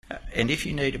And if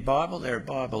you need a Bible, there are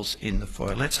Bibles in the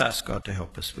foyer. Let's ask God to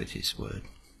help us with his word.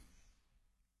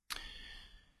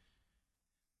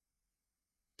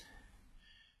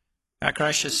 Our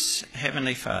gracious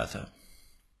Heavenly Father,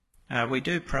 we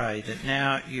do pray that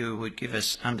now you would give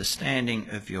us understanding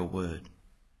of your word,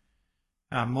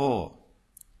 more,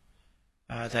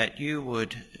 that you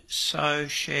would so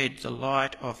shed the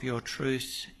light of your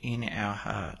truth in our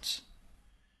hearts,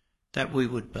 that we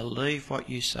would believe what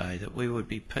you say, that we would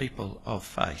be people of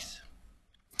faith.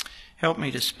 Help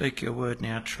me to speak your word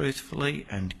now truthfully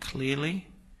and clearly,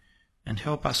 and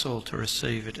help us all to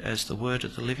receive it as the word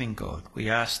of the living God. We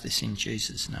ask this in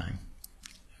Jesus' name.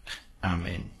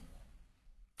 Amen.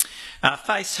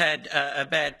 Faith's had a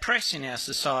bad press in our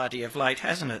society of late,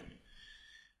 hasn't it?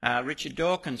 Richard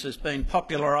Dawkins has been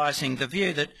popularising the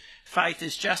view that faith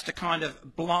is just a kind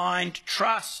of blind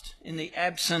trust in the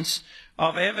absence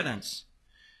of evidence.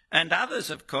 And others,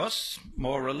 of course,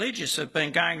 more religious, have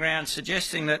been going around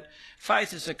suggesting that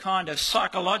faith is a kind of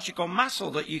psychological muscle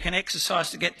that you can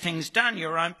exercise to get things done,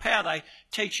 your own power. They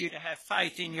teach you to have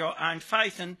faith in your own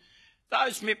faith, and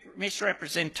those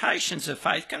misrepresentations of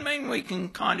faith can mean we can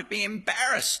kind of be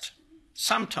embarrassed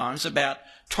sometimes about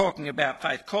talking about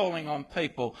faith, calling on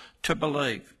people to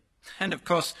believe. And of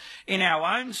course, in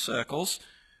our own circles,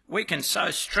 we can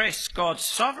so stress God's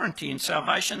sovereignty in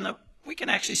salvation that we can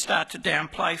actually start to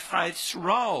downplay faith's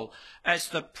role as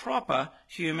the proper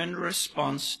human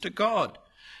response to God.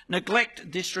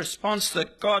 Neglect this response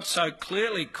that God so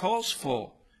clearly calls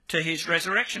for to his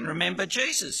resurrection. Remember,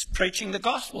 Jesus preaching the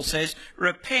gospel says,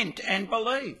 repent and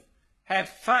believe. Have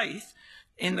faith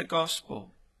in the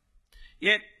gospel.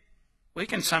 Yet we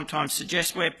can sometimes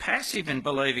suggest we're passive in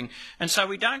believing, and so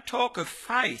we don't talk of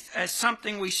faith as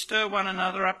something we stir one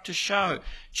another up to show,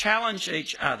 challenge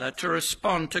each other to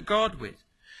respond to God with.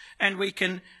 And we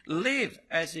can live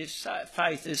as if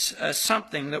faith is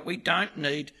something that we don't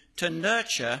need to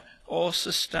nurture or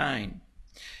sustain.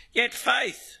 Yet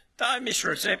faith, though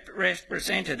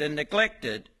misrepresented and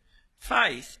neglected,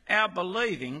 faith, our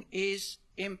believing, is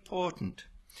important.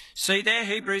 See there,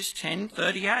 Hebrews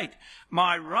 10:38.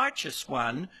 My righteous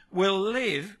one will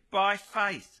live by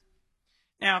faith.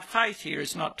 Now, faith here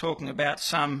is not talking about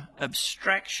some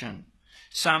abstraction,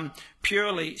 some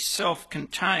purely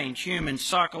self-contained human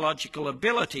psychological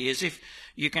ability, as if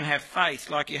you can have faith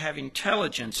like you have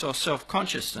intelligence or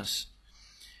self-consciousness.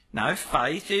 No,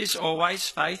 faith is always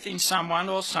faith in someone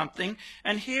or something,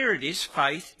 and here it is,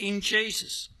 faith in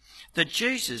Jesus. The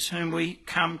Jesus whom we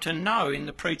come to know in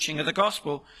the preaching of the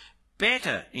gospel,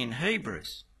 better in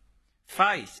Hebrews.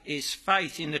 Faith is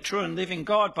faith in the true and living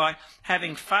God by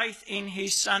having faith in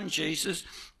his Son Jesus,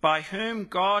 by whom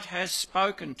God has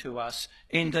spoken to us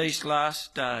in these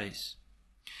last days.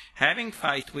 Having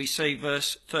faith, we see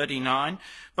verse 39,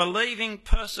 believing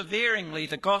perseveringly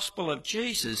the gospel of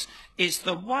Jesus is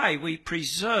the way we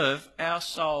preserve our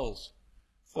souls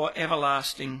for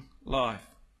everlasting life.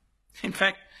 In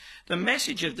fact, the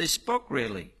message of this book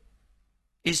really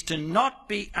is to not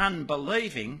be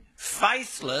unbelieving,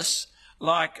 faithless,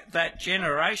 like that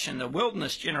generation, the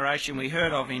wilderness generation we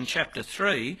heard of in chapter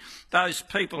 3, those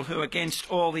people who against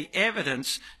all the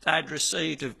evidence they'd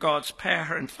received of God's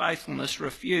power and faithfulness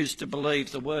refused to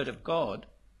believe the word of God.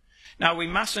 No, we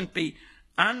mustn't be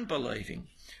unbelieving.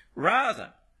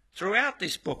 Rather, throughout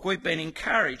this book we've been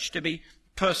encouraged to be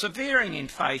persevering in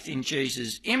faith in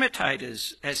Jesus,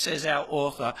 imitators, as says our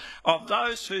author, of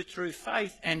those who through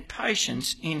faith and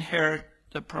patience inherit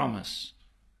the promise.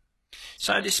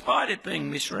 So despite it being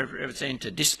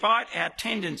misrepresented, despite our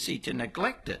tendency to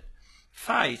neglect it,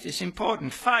 faith is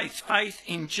important. Faith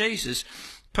in Jesus,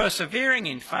 persevering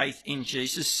in faith in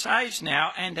Jesus, saves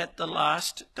now and at the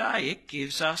last day. It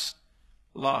gives us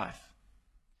life.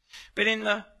 But in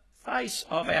the face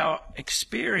of our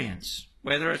experience,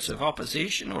 whether it's of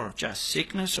opposition or of just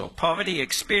sickness or poverty,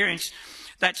 experience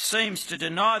that seems to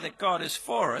deny that God is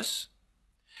for us,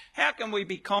 how can we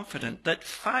be confident that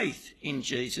faith in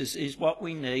Jesus is what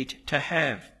we need to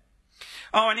have?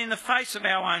 Oh, and in the face of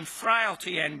our own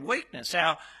frailty and weakness,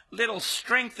 our little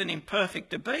strength and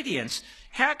imperfect obedience,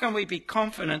 how can we be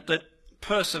confident that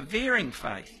persevering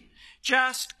faith,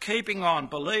 just keeping on,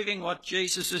 believing what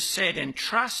Jesus has said and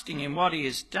trusting in what he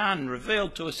has done,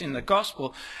 revealed to us in the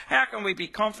gospel, how can we be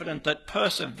confident that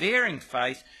persevering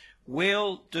faith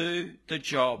will do the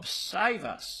job, save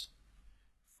us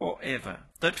forever?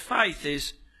 That faith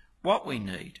is what we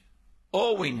need,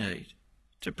 all we need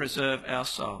to preserve our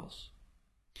souls.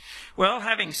 Well,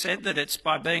 having said that it's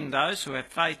by being those who have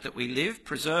faith that we live,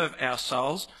 preserve our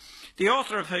souls, The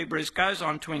author of Hebrews goes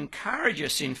on to encourage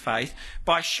us in faith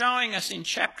by showing us in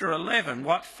chapter 11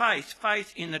 what faith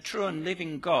in the true and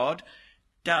living God,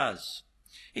 does.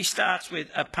 He starts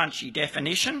with a punchy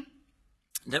definition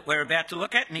that we're about to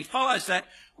look at, and he follows that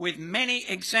with many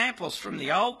examples from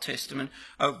the Old Testament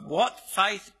of what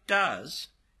faith does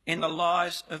in the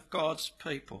lives of God's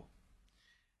people.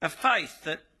 A faith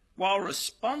that, while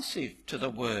responsive to the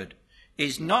word,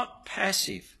 is not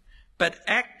passive but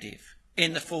active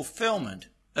in the fulfilment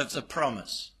of the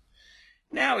promise.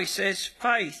 Now he says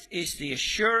faith is the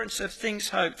assurance of things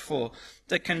hoped for,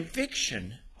 the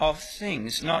conviction of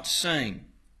things not seen.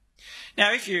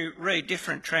 Now, if you read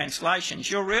different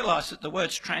translations, you'll realise that the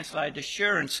words translated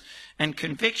assurance and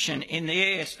conviction in the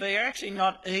ESV are actually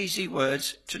not easy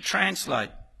words to translate.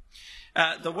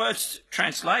 The words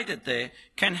translated there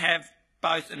can have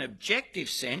both an objective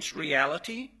sense,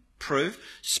 reality,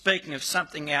 proof, speaking of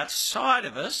something outside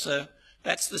of us.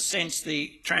 That's the sense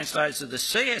the translators of the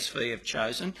CSV have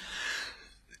chosen.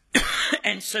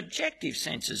 And subjective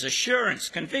senses, assurance,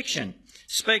 conviction,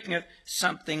 speaking of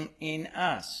something in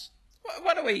us.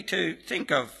 What are we to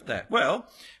think of that? Well,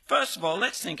 first of all,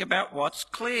 let's think about what's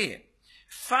clear.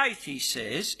 Faith, he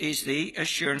says, is the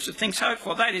assurance of things hoped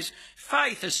for. That is,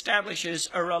 faith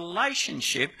establishes a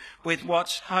relationship with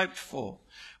what's hoped for.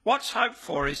 What's hoped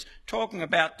for is talking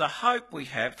about the hope we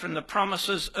have from the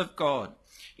promises of God.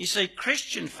 You see,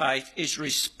 Christian faith is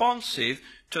responsive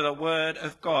to the word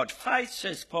of God. Faith,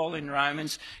 says Paul in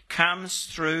Romans, comes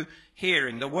through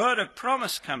hearing. The word of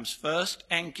promise comes first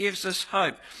and gives us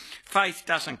hope. Faith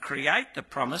doesn't create the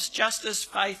promise, just as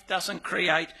faith doesn't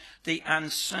create the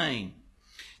unseen.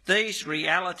 These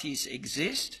realities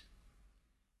exist,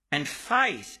 and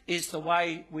faith is the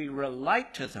way we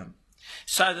relate to them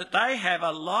so that they have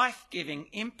a life-giving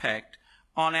impact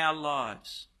on our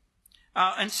lives.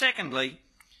 And secondly,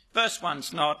 verse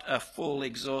 1's not a full,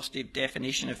 exhaustive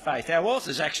definition of faith. Our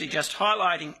author's actually just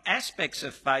highlighting aspects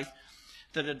of faith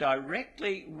that are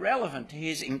directly relevant to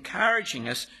his encouraging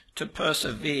us to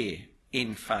persevere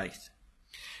in faith.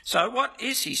 So what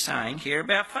is he saying here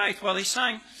about faith? Well, he's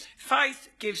saying faith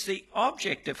gives the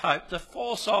object of hope the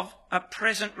force of a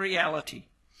present reality.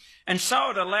 And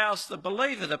so it allows the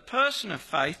believer, the person of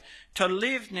faith, to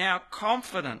live now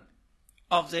confident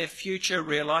of their future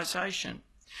realisation.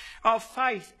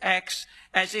 Faith acts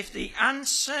as if the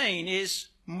unseen is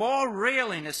more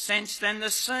real in a sense than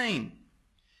the seen,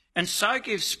 and so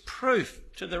gives proof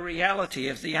to the reality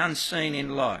of the unseen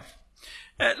in life.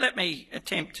 Let me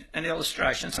attempt an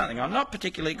illustration, something I'm not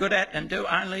particularly good at and do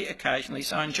only occasionally,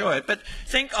 so enjoy it. But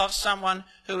think of someone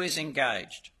who is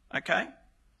engaged, okay?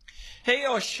 He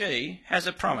or she has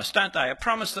a promise, don't they? A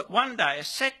promise that one day, a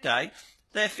set day,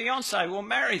 their fiancé will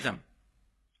marry them.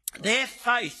 Their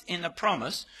faith in the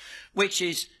promise, which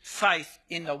is faith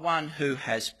in the one who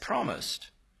has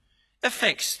promised,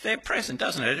 affects their present,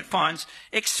 doesn't it? It finds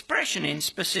expression in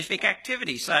specific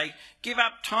activities. They give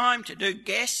up time to do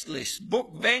guest lists,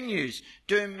 book venues,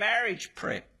 do marriage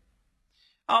prep.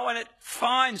 And it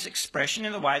finds expression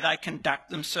in the way they conduct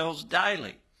themselves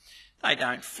daily. They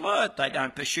don't flirt, they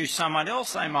don't pursue someone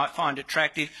else they might find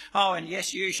attractive. And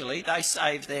yes, usually they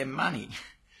save their money.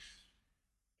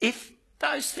 If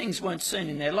those things weren't seen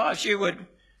in their lives, you would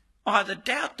either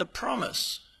doubt the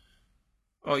promise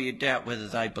or you doubt whether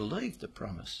they believe the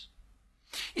promise.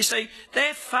 You see,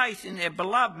 their faith in their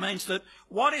beloved means that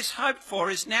what is hoped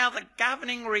for is now the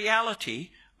governing reality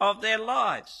of their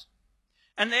lives.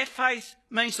 And their faith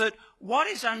means that what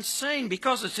is unseen,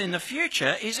 because it's in the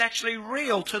future, is actually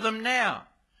real to them now,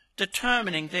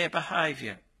 determining their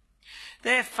behaviour.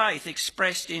 Their faith,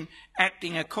 expressed in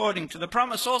acting according to the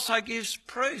promise, also gives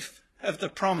proof of the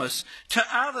promise to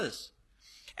others.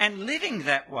 And living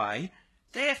that way,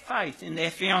 their faith in their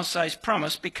fiancé's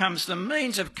promise becomes the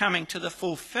means of coming to the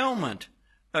fulfilment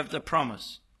of the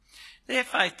promise. Their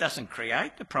faith doesn't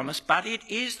create the promise, but it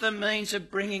is the means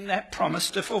of bringing that promise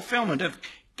to fulfilment, of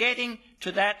getting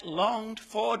to that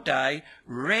longed-for day,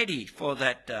 ready for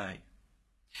that day.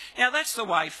 Now, that's the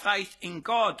way faith in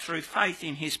God, through faith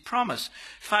in his promise,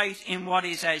 faith in what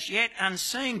is as yet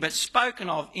unseen but spoken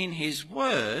of in his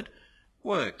word,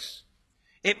 works.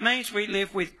 It means we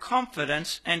live with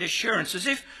confidence and assurance, as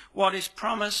if what is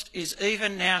promised is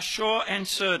even now sure and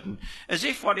certain, as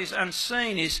if what is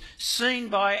unseen is seen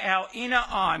by our inner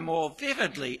eye more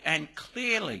vividly and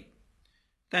clearly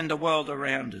than the world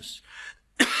around us.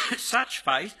 Such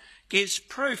faith gives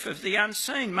proof of the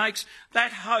unseen, makes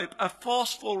that hope a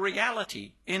forceful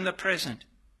reality in the present.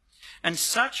 And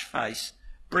such faith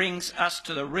brings us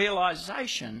to the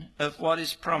realisation of what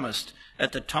is promised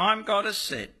at the time God has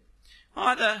set,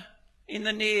 either in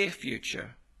the near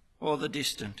future or the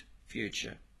distant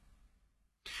future.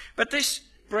 But this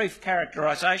brief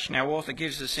characterisation our author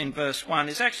gives us in verse 1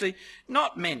 is actually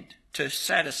not meant to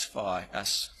satisfy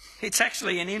us. It's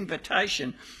actually an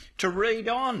invitation to read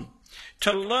on,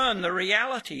 to learn the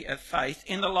reality of faith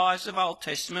in the lives of Old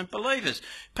Testament believers,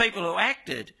 people who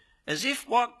acted as if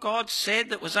what God said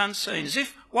that was unseen, as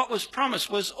if what was promised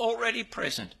was already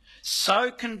present.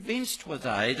 So convinced were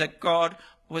they that God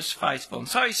was faithful. And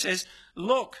so he says,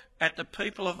 look at the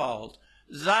people of old.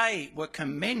 They were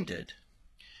commended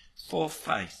for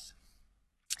faith.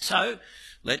 So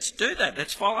let's do that.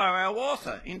 Let's follow our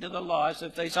author into the lives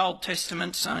of these Old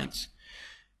Testament saints.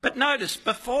 But notice,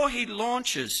 before he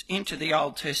launches into the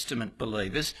Old Testament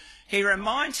believers, he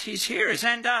reminds his hearers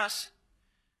and us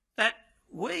that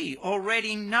we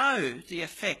already know the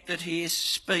effect that he is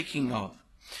speaking of.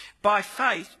 By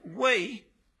faith, we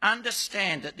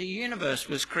understand that the universe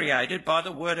was created by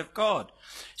the word of God,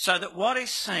 so that what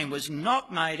is seen was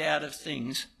not made out of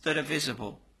things that are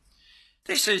visible.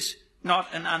 This is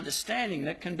not an understanding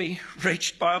that can be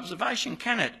reached by observation,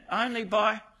 can it? Only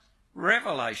by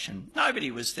revelation.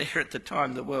 Nobody was there at the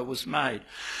time the world was made.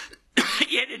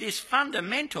 Yet it is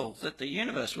fundamental that the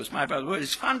universe was made by the word.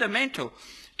 It's fundamental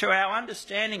to our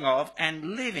understanding of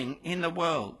and living in the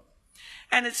world.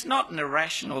 And it's not an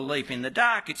irrational leap in the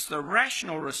dark. It's the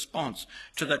rational response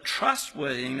to the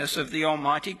trustworthiness of the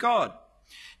Almighty God.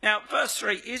 Now, verse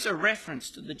 3 is a reference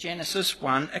to the Genesis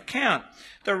 1 account,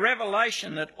 the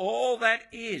revelation that all that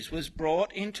is was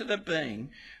brought into being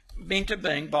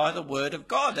by the word of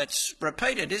God. That's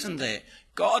repeated, isn't there?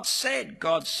 God said,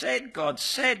 God said, God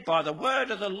said, by the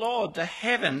word of the Lord the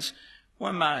heavens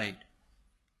were made.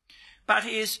 But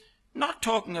he is not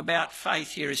talking about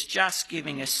faith here as just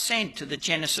giving assent to the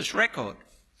Genesis record.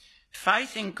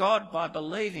 Faith in God by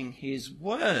believing his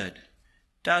word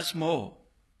does more.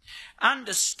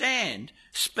 Understand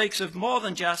speaks of more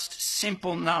than just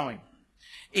simple knowing.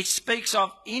 It speaks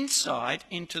of insight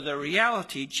into the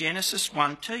reality Genesis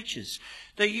 1 teaches.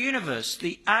 The universe,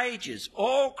 the ages,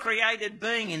 all created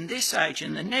being in this age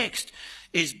and the next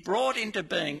is brought into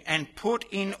being and put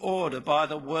in order by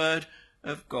the word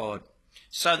of God,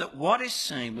 so that what is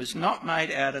seen was not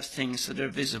made out of things that are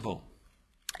visible.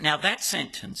 Now that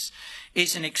sentence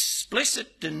is an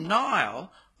explicit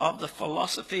denial of the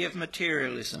philosophy of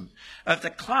materialism, of the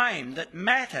claim that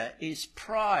matter is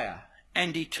prior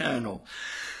and eternal.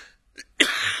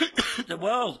 The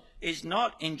world is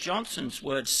not, in Johnson's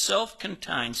words,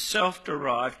 self-contained,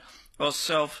 self-derived or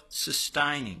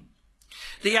self-sustaining.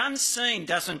 The unseen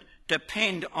doesn't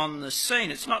depend on the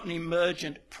seen. It's not an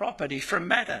emergent property from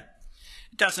matter.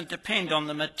 It doesn't depend on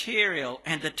the material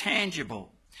and the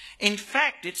tangible. In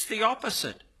fact, it's the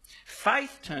opposite.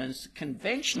 Faith turns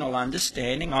conventional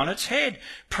understanding on its head.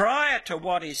 Prior to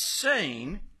what is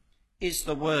seen is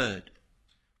the word.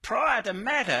 Prior to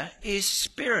matter is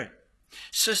spirit.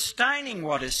 Sustaining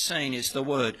what is seen is the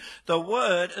word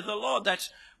of the Lord.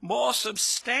 That's more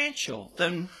substantial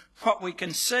than what we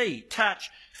can see, touch,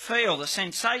 feel, the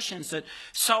sensations that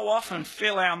so often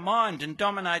fill our mind and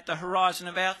dominate the horizon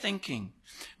of our thinking.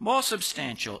 More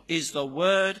substantial is the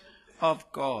word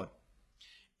of God.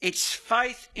 It's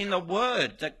faith in the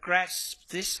word that grasps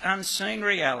this unseen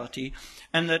reality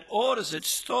and that orders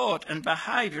its thought and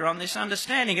behaviour on this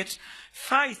understanding. It's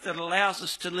faith that allows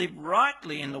us to live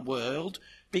rightly in the world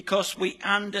because we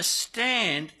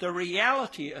understand the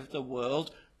reality of the world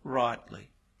rightly.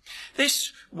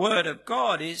 This word of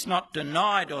God is not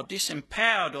denied or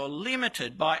disempowered or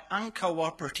limited by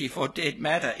uncooperative or dead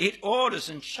matter. It orders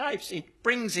and shapes, it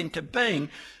brings into being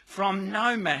from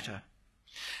no matter.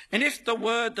 And if the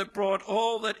word that brought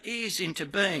all that is into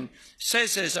being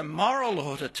says there's a moral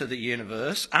order to the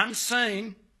universe,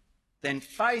 unseen, then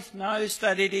faith knows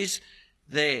that it is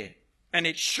there, and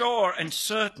it's sure and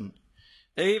certain,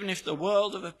 even if the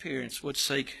world of appearance would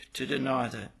seek to deny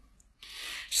that.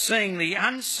 Seeing the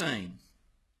unseen,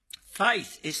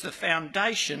 faith is the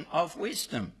foundation of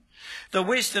wisdom, the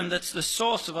wisdom that's the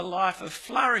source of a life of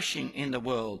flourishing in the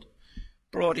world,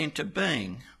 brought into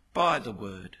being by the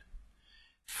word.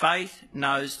 Faith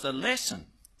knows the lesson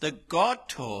that God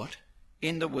taught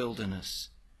in the wilderness.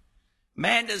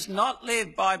 Man does not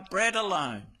live by bread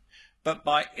alone, but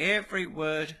by every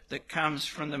word that comes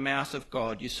from the mouth of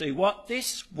God. You see, what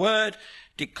this word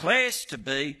declares to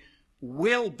be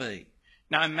will be,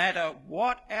 no matter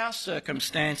what our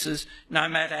circumstances, no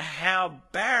matter how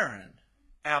barren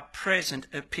our present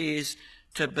appears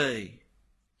to be.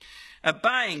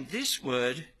 Obeying this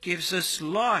word gives us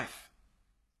life.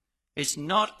 It's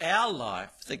not our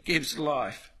life that gives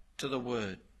life to the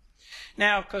word.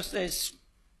 Now, of course, there's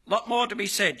a lot more to be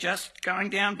said, just going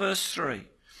down verse 3.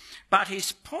 But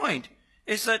his point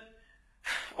is that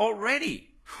already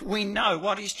we know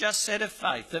what he's just said of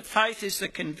faith, that faith is the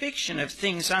conviction of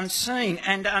things unseen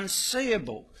and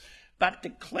unseeable, but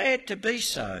declared to be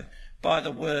so by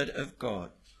the word of God.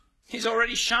 He's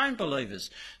already shown believers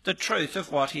the truth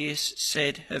of what he has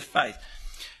said of faith.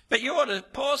 But you ought to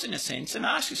pause in a sense and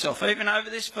ask yourself, even over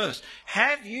this verse,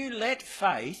 have you let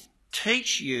faith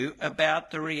teach you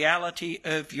about the reality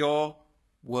of your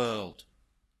world?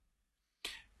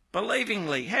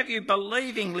 Have you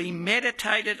believingly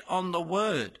meditated on the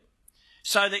word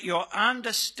so that your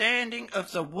understanding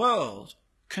of the world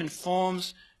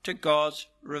conforms to God's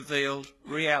revealed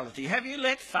reality? Have you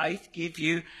let faith give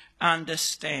you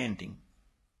understanding?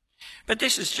 But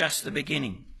this is just the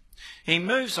beginning. He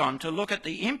moves on to look at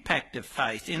the impact of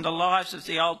faith in the lives of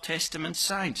the Old Testament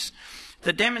saints,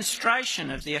 the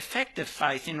demonstration of the effect of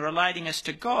faith in relating us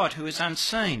to God who is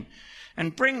unseen,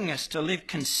 and bringing us to live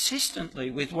consistently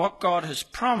with what God has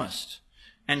promised,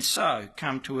 and so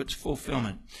come to its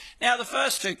fulfilment. Now, the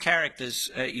first two characters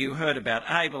you heard about,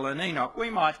 Abel and Enoch, we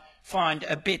might find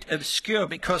a bit obscure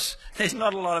because there's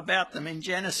not a lot about them in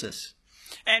Genesis.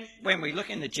 And when we look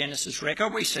in the Genesis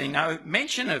record, we see no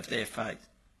mention of their faith.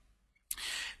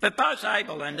 But both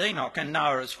Abel and Enoch and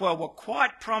Noah as well were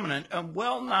quite prominent and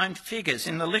well-known figures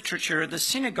in the literature of the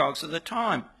synagogues of the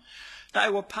time. They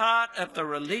were part of the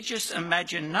religious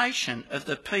imagination of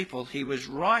the people he was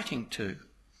writing to.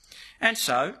 And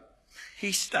so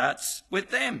he starts with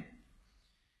them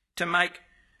to make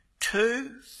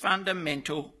two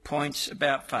fundamental points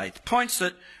about faith, points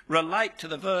that relate to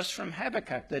the verse from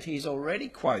Habakkuk that he's already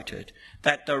quoted,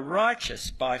 that the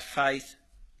righteous by faith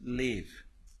live.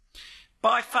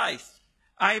 By faith,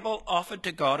 Abel offered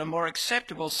to God a more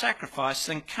acceptable sacrifice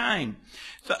than Cain,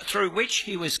 through which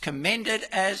he was commended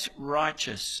as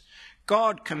righteous,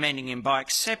 God commending him by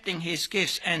accepting his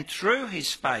gifts, and through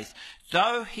his faith,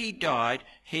 though he died,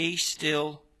 he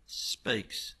still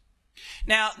speaks.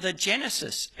 Now, the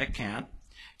Genesis account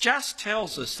just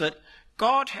tells us that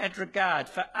God had regard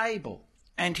for Abel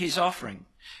and his offering.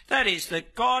 That is,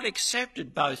 that God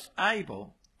accepted both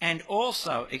Abel and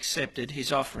also accepted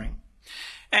his offering.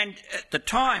 And at the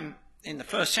time, in the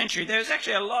first century, there was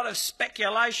actually a lot of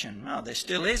speculation, there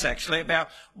still is actually, about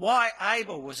why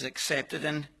Abel was accepted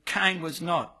and Cain was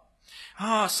not.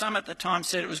 Some at the time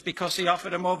said it was because he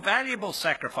offered a more valuable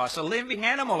sacrifice, a living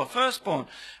animal, a firstborn.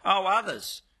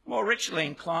 Others, more richly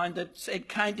inclined, that said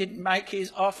Cain didn't make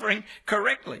his offering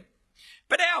correctly.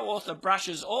 But our author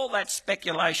brushes all that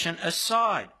speculation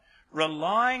aside,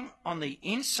 relying on the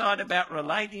insight about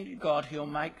relating to God. He'll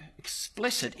make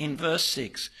explicit in verse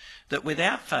 6 that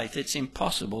without faith it's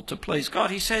impossible to please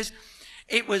God. He says,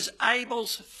 it was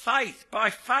Abel's faith, by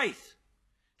faith,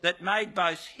 that made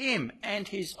both him and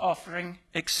his offering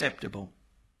acceptable.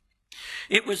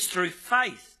 It was through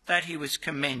faith that he was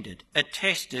commended,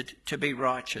 attested to be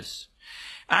righteous.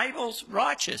 Abel's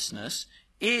righteousness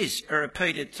is a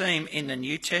repeated theme in the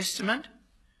New Testament,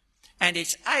 and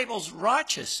it's Abel's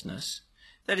righteousness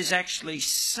that is actually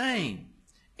seen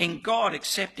in God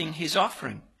accepting his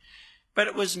offering. But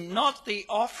it was not the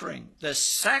offering, the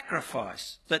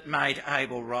sacrifice, that made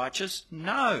Abel righteous.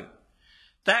 No,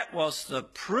 that was the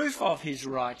proof of his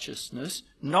righteousness,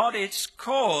 not its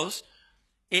cause.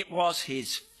 It was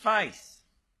his faith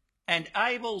and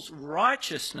Abel's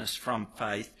righteousness from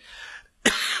faith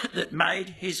that made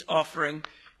his offering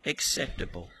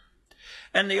acceptable.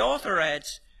 And the author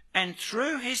adds, and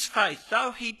through his faith,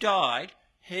 though he died,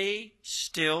 he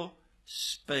still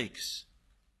speaks.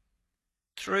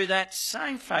 Through that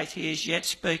same faith he is yet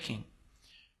speaking.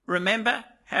 Remember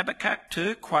Habakkuk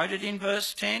 2, quoted in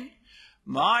verse 10?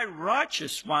 My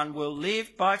righteous one will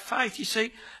live by faith. You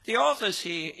see, the author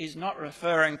here is not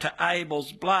referring to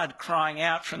Abel's blood crying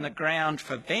out from the ground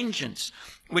for vengeance,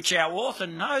 which our author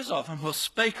knows of and will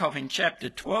speak of in chapter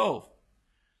 12.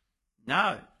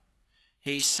 No,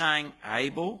 he's saying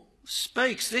Abel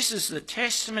speaks. This is the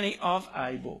testimony of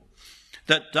Abel,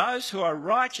 that those who are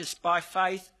righteous by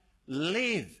faith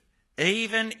live,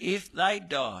 even if they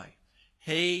die.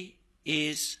 He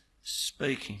is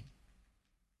speaking.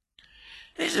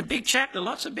 There's a big chapter,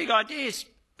 lots of big ideas,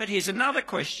 but here's another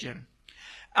question.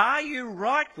 Are you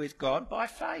right with God by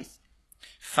faith?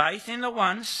 Faith in the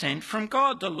one sent from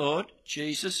God, the Lord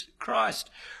Jesus Christ.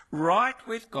 Right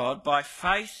with God by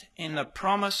faith in the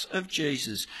promise of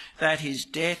Jesus, that his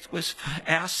death was for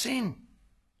our sin.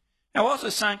 Now, also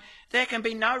saying there can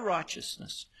be no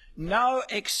righteousness, no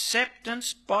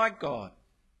acceptance by God,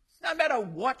 no matter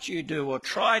what you do or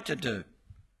try to do,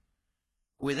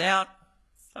 without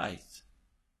faith.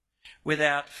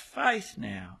 Without faith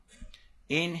now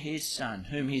in his Son,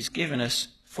 whom he's given us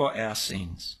for our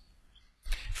sins.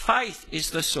 Faith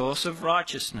is the source of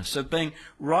righteousness, of being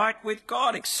right with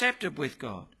God, accepted with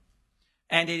God.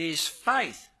 And it is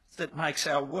faith that makes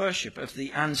our worship of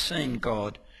the unseen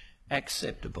God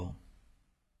acceptable.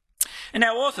 And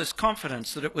our author's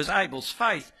confidence that it was Abel's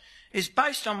faith is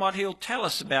based on what he'll tell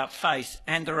us about faith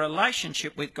and the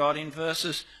relationship with God in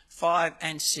verses 5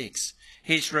 and 6,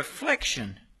 his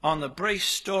reflection on the brief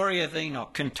story of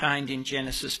Enoch contained in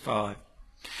Genesis 5.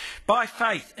 By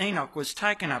faith Enoch was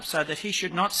taken up so that he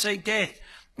should not see death,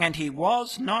 and he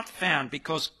was not found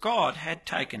because God had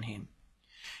taken him.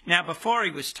 Now before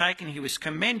he was taken he was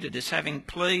commended as having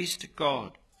pleased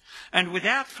God. And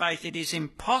without faith it is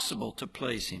impossible to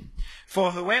please him.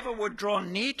 For whoever would draw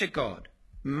near to God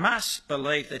must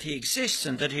believe that he exists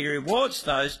and that he rewards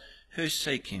those who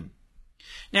seek him.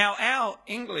 Now our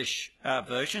English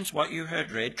versions, what you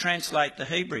heard read, translate the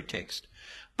Hebrew text.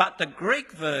 But the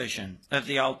Greek version of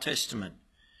the Old Testament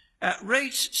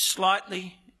reads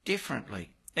slightly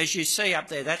differently. As you see up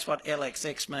there, that's what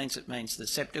LXX means. It means the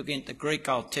Septuagint, the Greek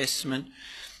Old Testament.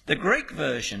 The Greek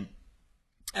version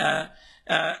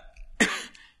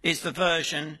is the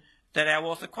version that our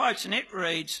author quotes, and it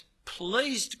reads,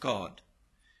 pleased God,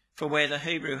 for where the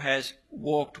Hebrew has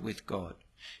walked with God.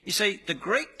 You see, the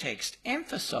Greek text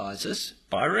emphasises,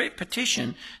 by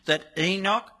repetition, that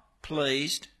Enoch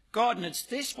pleased God, and it's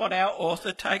this what our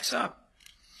author takes up.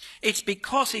 It's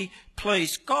because he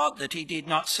pleased God that he did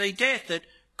not see death, that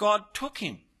God took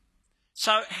him.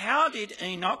 So how did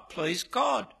Enoch please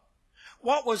God?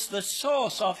 What was the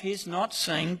source of his not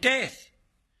seeing death?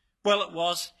 Well, it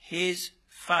was his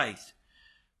faith.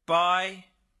 By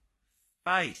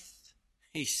faith,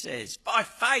 he says, by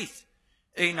faith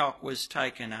Enoch was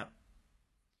taken up.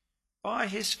 By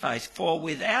his faith, for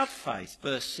without faith,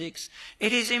 verse 6,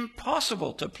 it is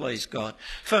impossible to please God.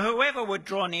 For whoever would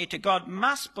draw near to God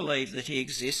must believe that he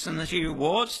exists and that he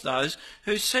rewards those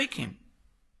who seek him.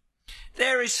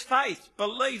 There is faith,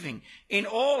 believing in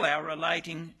all our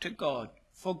relating to God,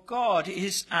 for God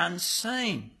is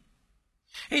unseen.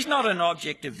 He's not an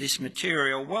object of this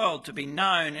material world to be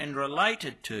known and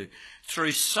related to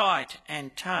through sight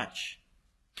and touch.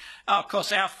 Of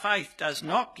course, our faith does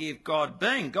not give God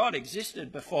being. God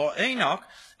existed before Enoch,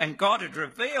 and God had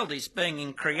revealed his being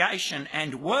in creation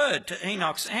and word to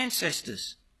Enoch's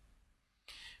ancestors.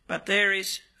 But there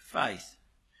is faith,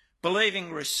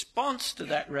 believing response to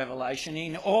that revelation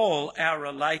in all our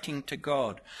relating to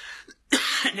God.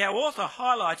 And our author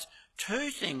highlights two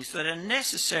things that are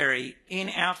necessary in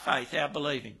our faith, our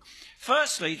believing.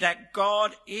 Firstly, that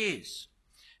God is.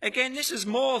 Again, this is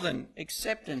more than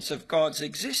acceptance of God's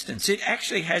existence. It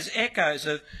actually has echoes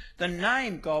of the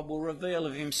name God will reveal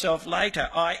of himself later.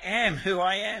 I am who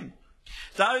I am.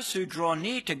 Those who draw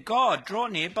near to God draw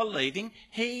near believing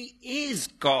he is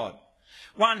God,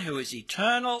 one who is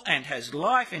eternal and has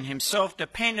life in himself,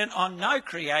 dependent on no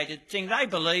created thing. They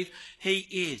believe he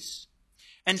is.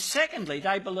 And secondly,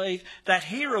 they believe that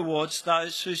he rewards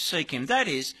those who seek him. That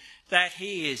is, that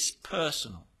he is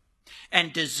personal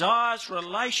and desires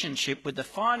relationship with the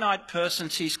finite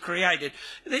persons he's created.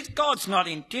 God's not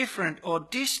indifferent or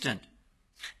distant.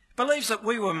 Believes that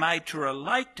we were made to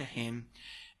relate to him,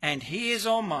 and he is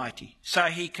almighty, so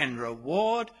he can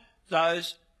reward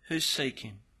those who seek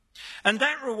him. And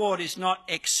that reward is not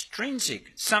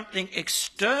extrinsic, something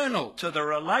external to the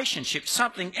relationship,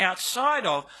 something outside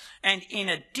of and in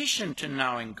addition to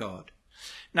knowing God.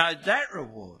 No, that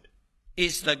reward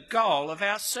is the goal of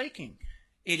our seeking.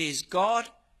 It is God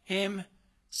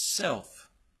himself.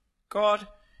 God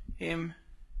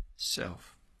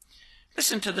himself.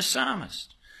 Listen to the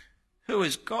psalmist. Who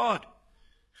is God?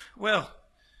 Well,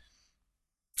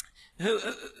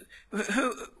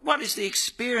 what is the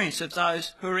experience of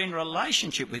those who are in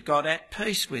relationship with God, at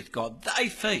peace with God? They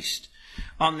feast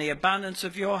on the abundance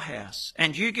of your house,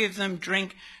 and you give them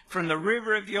drink from the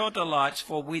river of your delights,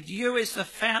 for with you is the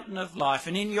fountain of life,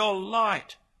 and in your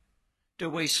light do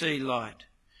we see light.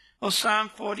 Or Psalm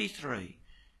 43,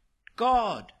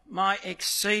 God, my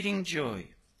exceeding joy.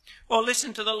 Or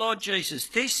listen to the Lord Jesus,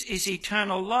 this is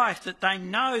eternal life, that they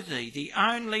know thee, the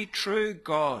only true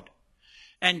God,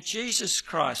 and Jesus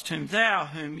Christ,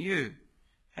 whom you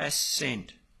hast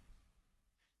sent.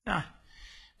 Now,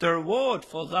 the reward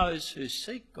for those who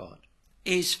seek God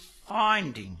is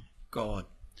finding God,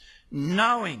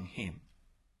 knowing him.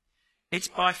 It's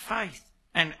by faith,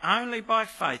 and only by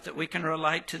faith, that we can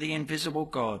relate to the invisible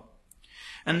God.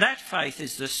 And that faith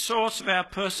is the source of our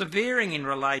persevering in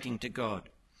relating to God.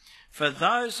 For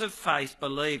those of faith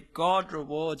believe God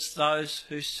rewards those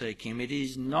who seek him. It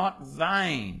is not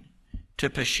vain to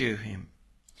pursue him.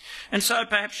 And so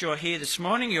perhaps you're here this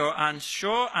morning, you're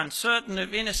unsure, uncertain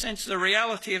of, in a sense, the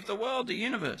reality of the world, the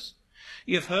universe.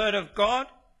 You've heard of God,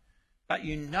 but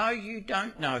you know you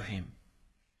don't know him.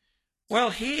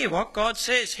 Well, hear what God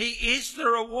says. He is the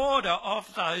rewarder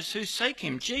of those who seek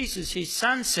him. Jesus, his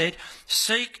son, said,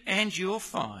 "Seek and you'll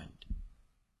find."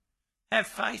 Have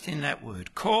faith in that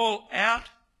word. Call out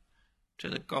to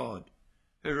the God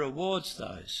who rewards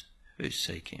those who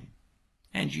seek him,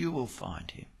 and you will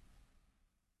find him.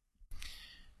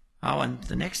 Oh, and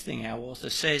the next thing our author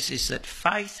says is that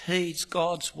faith heeds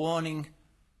God's warning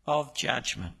of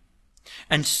judgment,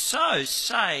 and so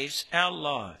saves our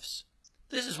lives.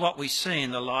 This is what we see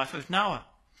in the life of Noah.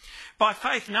 By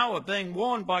faith, Noah, being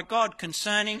warned by God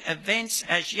concerning events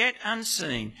as yet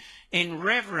unseen, in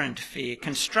reverent fear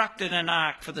constructed an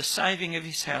ark for the saving of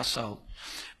his household.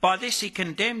 By this he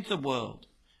condemned the world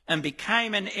and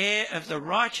became an heir of the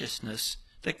righteousness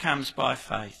that comes by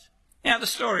faith. Now, the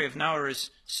story of Noah is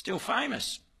still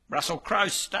famous. Russell Crowe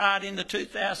starred in the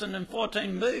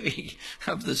 2014 movie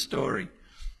of the story.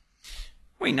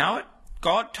 We know it.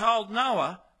 God told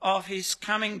Noah of his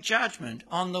coming judgment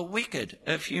on the wicked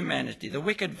of humanity, the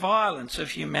wicked violence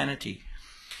of humanity.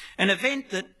 An event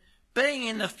that, being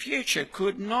in the future,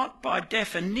 could not by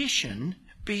definition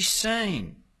be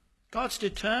seen. God's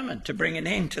determined to bring an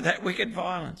end to that wicked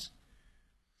violence.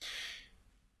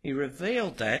 He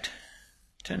revealed that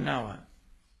to Noah.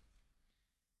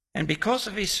 And because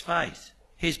of his faith,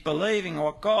 his believing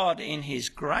what God in his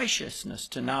graciousness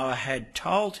to Noah had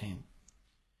told him,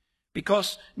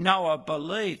 because Noah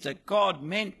believed that God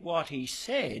meant what he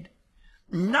said,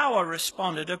 Noah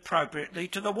responded appropriately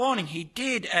to the warning. He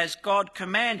did as God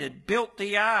commanded, built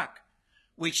the ark,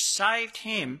 which saved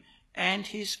him and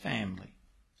his family.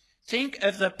 Think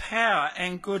of the power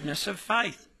and goodness of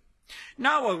faith.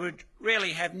 Noah would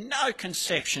really have no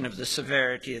conception of the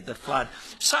severity of the flood.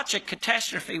 Such a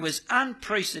catastrophe was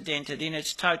unprecedented in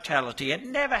its totality. It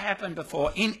never happened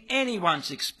before in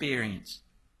anyone's experience.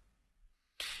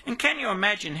 And can you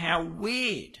imagine how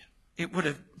weird it would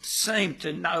have seemed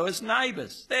to Noah's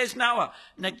neighbours? There's Noah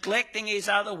neglecting his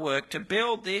other work to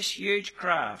build this huge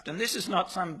craft. And this is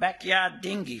not some backyard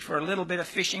dinghy for a little bit of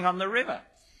fishing on the river.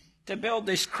 To build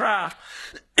this craft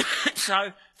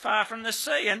so far from the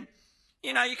sea. And,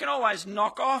 you know, you can always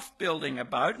knock off building a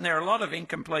boat, and there are a lot of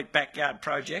incomplete backyard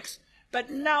projects,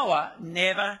 but Noah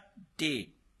never did.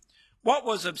 What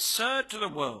was absurd to the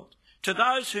world, to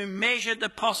those who measured the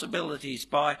possibilities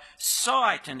by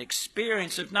sight and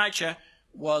experience of nature,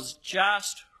 was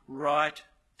just right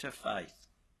to faith.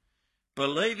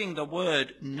 Believing the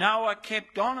word, Noah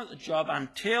kept on at the job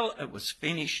until it was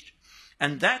finished,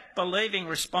 and that believing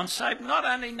response saved not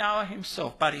only Noah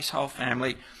himself, but his whole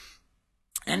family.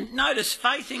 And notice,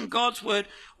 faith in God's word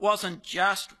wasn't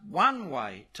just one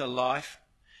way to life,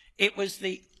 it was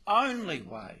the only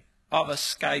way of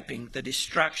escaping the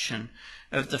destruction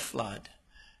of the flood.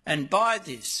 And by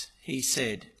this, he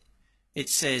said, it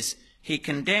says, he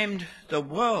condemned the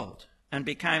world and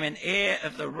became an heir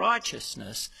of the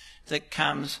righteousness that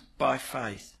comes by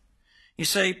faith. You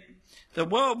see, the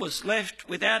world was left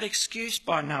without excuse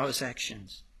by Noah's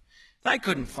actions. They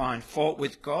couldn't find fault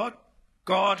with God,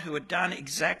 God who had done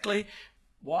exactly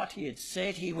what he had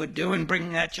said he would do in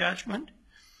bringing that judgment.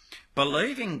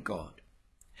 Believing God,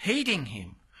 heeding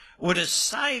him, would have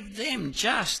saved them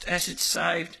just as it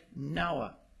saved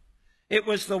Noah. It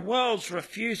was the world's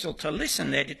refusal to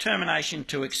listen, their determination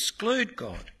to exclude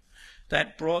God,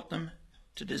 that brought them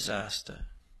to disaster.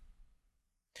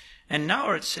 And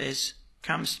Noah, it says,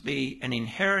 comes to be an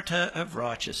inheritor of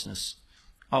righteousness,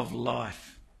 of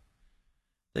life.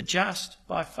 The just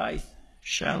by faith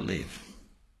shall live.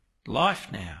 Life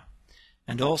now,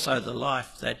 and also the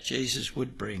life that Jesus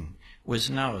would bring,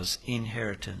 was Noah's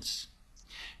inheritance.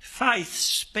 Faith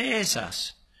spares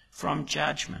us from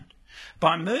judgment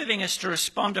by moving us to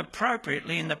respond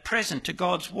appropriately in the present to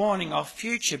God's warning of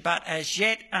future but as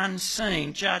yet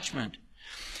unseen judgment.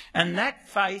 And that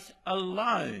faith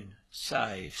alone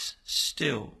saves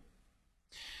still.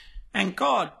 And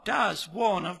God does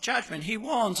warn of judgment. He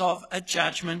warns of a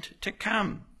judgment to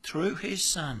come through his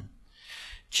Son.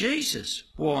 Jesus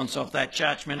warns of that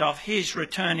judgment, of his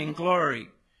return in glory.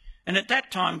 And at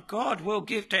that time, God will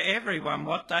give to everyone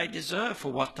what they deserve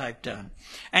for what they've done.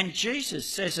 And Jesus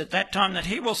says at that time that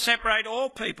he will separate all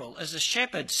people as a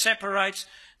shepherd separates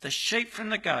the sheep from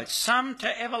the goats, some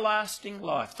to everlasting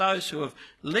life, those who have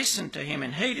listened to him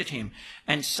and heeded him,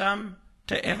 and some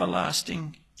to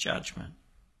everlasting judgment.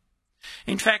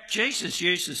 In fact, Jesus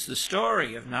uses the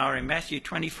story of Noah in Matthew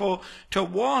 24 to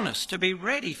warn us to be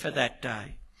ready for that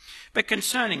day. But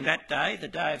concerning that day, the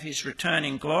day of his return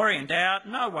in glory and hour,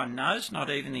 no one knows, not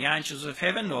even the angels of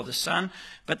heaven nor the Son,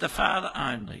 but the Father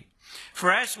only.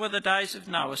 For as were the days of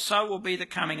Noah, so will be the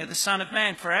coming of the Son of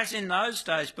Man. For as in those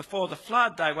days before the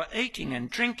flood they were eating and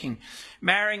drinking,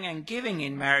 marrying and giving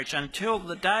in marriage, until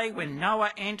the day when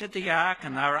Noah entered the ark,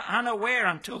 and they were unaware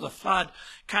until the flood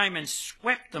came and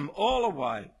swept them all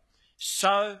away,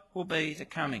 so will be the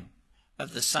coming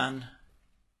of the Son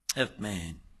of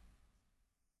Man.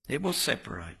 It will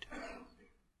separate.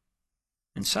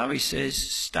 And so he says,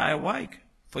 stay awake,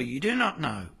 for you do not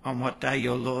know on what day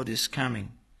your Lord is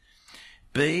coming.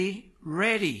 Be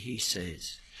ready, he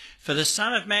says, for the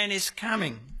Son of Man is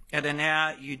coming at an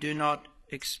hour you do not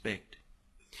expect.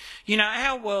 You know,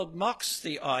 our world mocks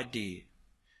the idea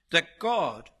that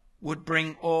God would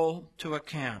bring all to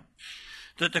account,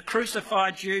 that the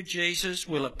crucified Jew Jesus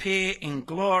will appear in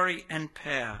glory and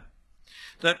power,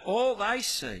 that all they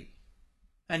see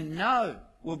and know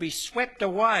will be swept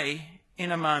away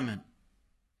in a moment.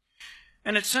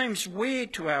 And it seems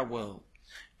weird to our world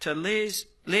to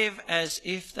live as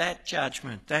if that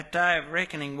judgment, that day of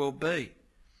reckoning will be,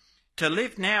 to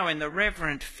live now in the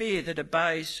reverent fear that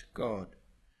obeys God.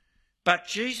 But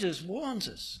Jesus warns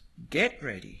us, get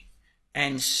ready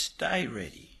and stay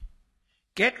ready.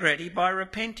 Get ready by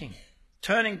repenting,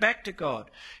 turning back to God,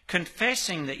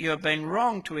 confessing that you have been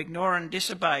wrong to ignore and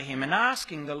disobey him, and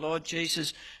asking the Lord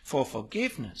Jesus for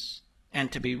forgiveness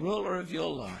and to be ruler of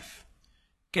your life.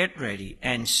 Get ready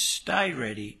and stay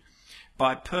ready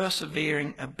by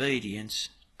persevering obedience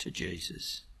to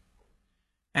Jesus.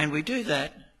 And we do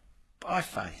that by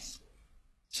faith.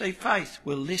 See, faith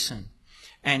will listen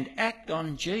and act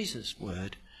on Jesus'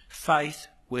 word. Faith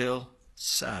will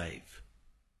save.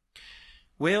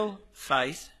 Will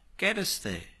faith get us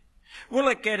there? Will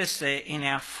it get us there in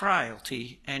our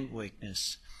frailty and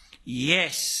weakness?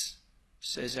 Yes,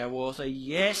 says our author.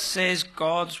 Yes, says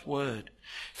God's word.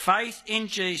 Faith in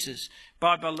Jesus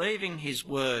by believing his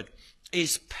word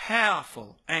is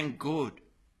powerful and good.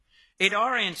 It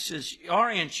orients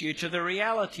you to the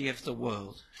reality of the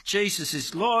world. Jesus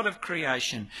is Lord of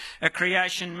creation, a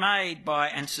creation made by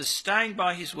and sustained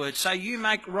by his word, so you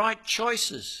make right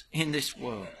choices in this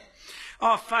world.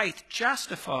 Oh, faith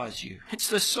justifies you. It's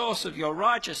the source of your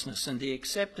righteousness and the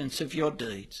acceptance of your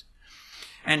deeds.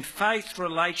 And faith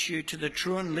relates you to the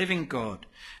true and living God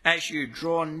as you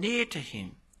draw near to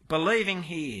him, believing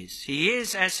he is. He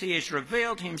is as he has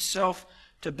revealed himself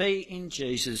to be in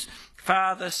Jesus,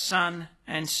 Father, Son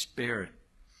and Spirit.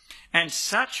 And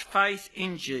such faith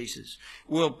in Jesus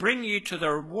will bring you to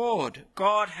the reward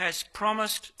God has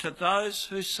promised to those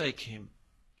who seek him.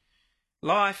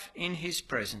 Life in his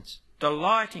presence,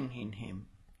 delighting in him.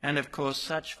 And of course,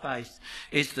 such faith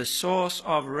is the source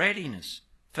of readiness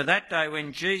for that day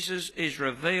when Jesus is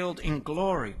revealed in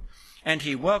glory and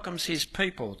he welcomes his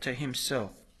people to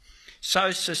himself.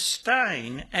 So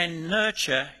sustain and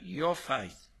nurture your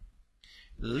faith.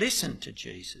 Listen to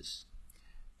Jesus.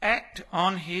 Act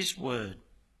on his word.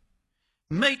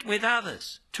 Meet with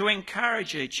others to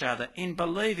encourage each other in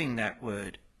believing that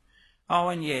word. Oh,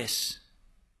 and yes,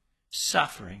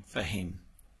 suffering for him,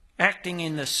 acting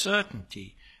in the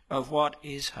certainty of what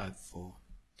is hoped for.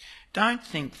 Don't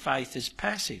think faith is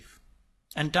passive,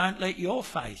 and don't let your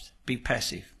faith be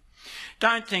passive.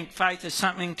 Don't think faith is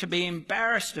something to be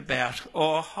embarrassed about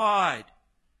or hide.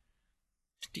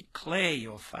 Declare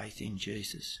your faith in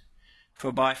Jesus,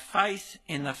 for by faith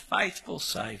in the faithful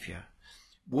Saviour,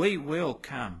 we will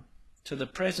come to the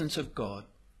presence of God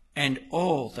and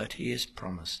all that he has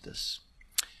promised us.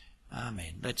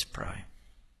 Amen. Let's pray.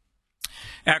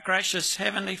 Our gracious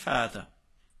Heavenly Father,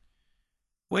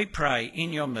 we pray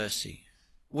in your mercy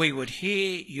we would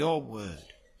hear your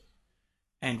word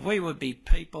and we would be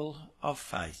people of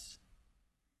faith,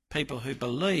 people who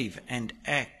believe and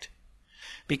act,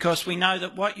 because we know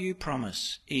that what you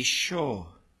promise is sure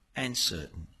and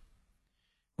certain.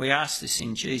 We ask this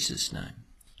in Jesus' name.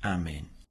 Amen.